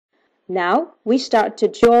Now we start to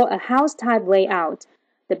draw a house type layout.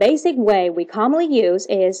 The basic way we commonly use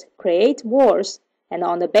is create walls, and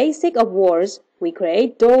on the basic of walls, we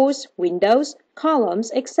create doors, windows,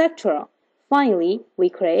 columns, etc. Finally, we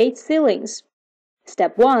create ceilings.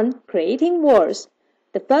 Step 1. Creating walls.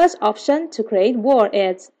 The first option to create wall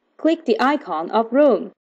is click the icon of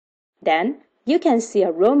room. Then you can see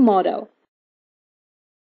a room model,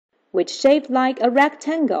 which is shaped like a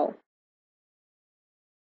rectangle.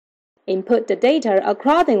 Input the data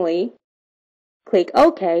accordingly. Click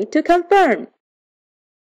OK to confirm.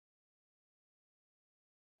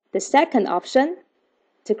 The second option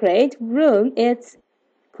to create room is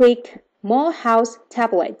click More House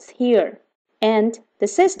Templates here. And the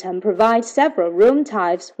system provides several room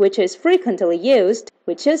types which is frequently used.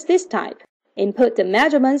 We choose this type. Input the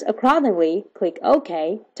measurements accordingly. Click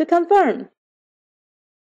OK to confirm.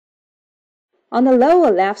 On the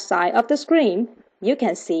lower left side of the screen, you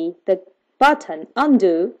can see the button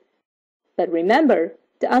Undo. But remember,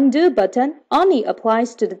 the Undo button only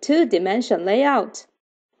applies to the two-dimension layout.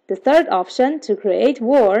 The third option to create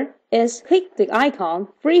wall is click the icon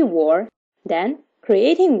Free Wall, then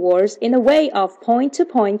creating walls in a way of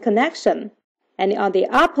point-to-point connection. And on the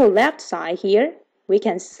upper left side here, we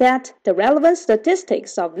can set the relevant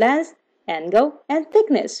statistics of length, angle, and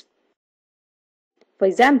thickness. For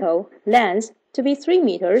example, length to be 3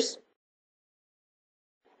 meters,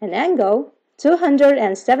 and angle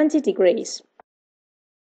 270 degrees,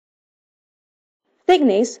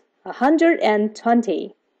 thickness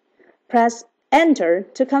 120. Press Enter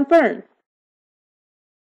to confirm.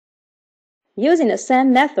 Using the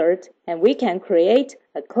same method, and we can create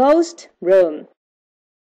a closed room.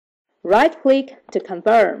 Right-click to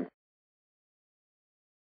confirm.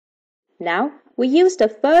 Now, we use the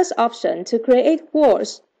first option to create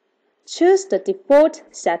walls. Choose the default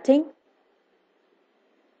setting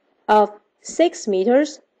of 6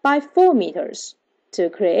 meters by 4 meters to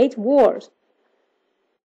create walls.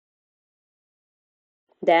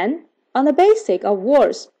 Then, on the basic of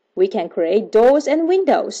walls, we can create doors and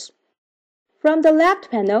windows. From the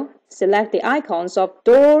left panel, select the icons of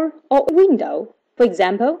door or window, for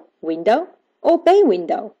example, window or bay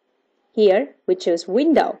window. Here, we choose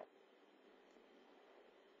window.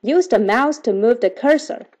 Use the mouse to move the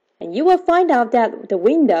cursor, and you will find out that the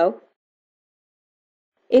window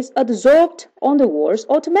is absorbed on the walls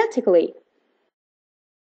automatically.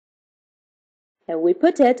 And we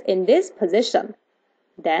put it in this position.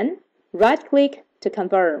 Then, right-click to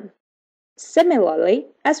confirm. Similarly,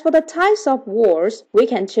 as for the types of walls, we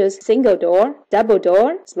can choose single door, double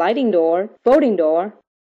door, sliding door, folding door,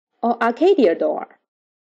 or arcadia door.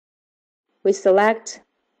 We select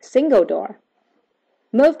single door.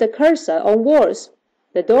 Move the cursor on walls.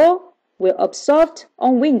 The door will absorb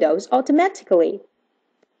on windows automatically.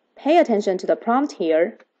 Pay attention to the prompt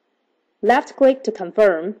here. Left-click to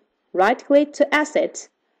confirm, right-click to exit.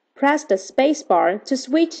 Press the space bar to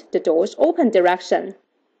switch the door's open direction.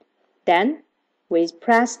 Then, we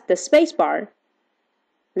press the space bar.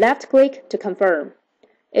 Left-click to confirm.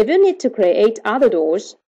 If you need to create other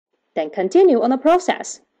doors, then continue on the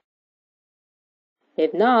process.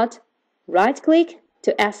 If not, right-click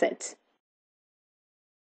to exit.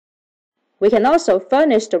 We can also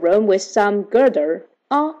furnish the room with some girder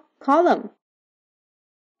or column.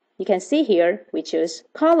 You can see here we choose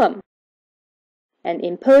column and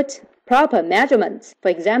input proper measurements. For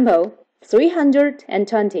example,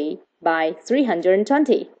 320 by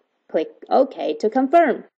 320. Click OK to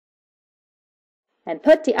confirm. And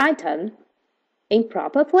put the item in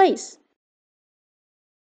proper place.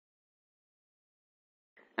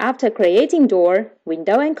 After creating door,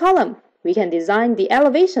 window, and column, we can design the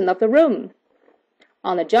elevation of the room.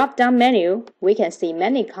 On the drop-down menu, we can see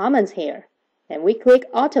many comments here, and we click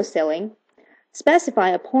Auto Ceiling. Specify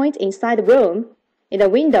a point inside the room. In the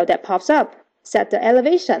window that pops up, set the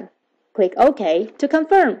elevation. Click OK to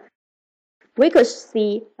confirm. We could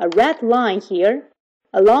see a red line here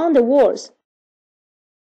along the walls.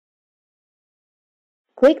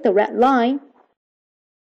 Click the red line,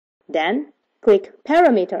 then click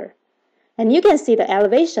Parameter, and you can see the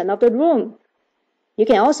elevation of the room. You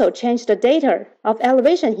can also change the data of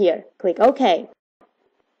elevation here. Click OK.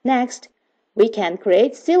 Next, we can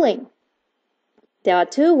create ceiling. There are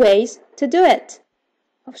two ways to do it.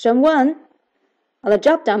 Option 1. On the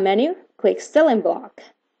drop-down menu, click Ceiling Block.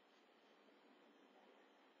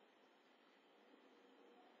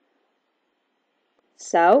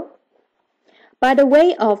 So, by the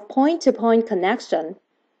way of point-to-point connection,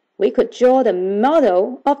 we could draw the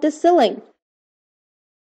model of the ceiling.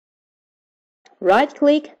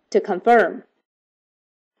 Right-click to confirm.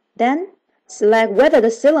 Then, Select whether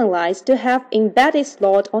the ceiling lights to have embedded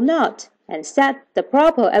slot or not, and set the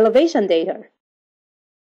proper elevation data.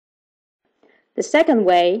 The second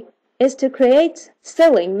way is to create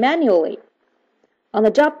ceiling manually. On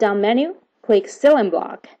the drop-down menu, click Ceiling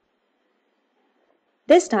Block.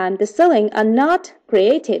 This time, the ceilings are not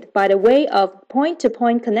created by the way of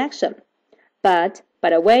point-to-point connection, but by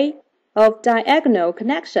the way of diagonal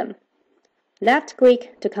connection.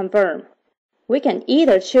 Left-click to confirm. We can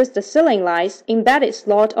either choose the ceiling lights embedded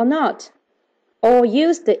slot or not, or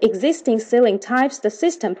use the existing ceiling types the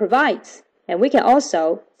system provides, and we can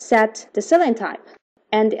also set the ceiling type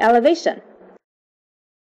and the elevation.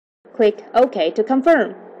 Click OK to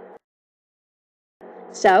confirm.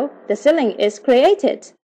 So, the ceiling is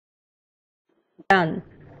created. Done.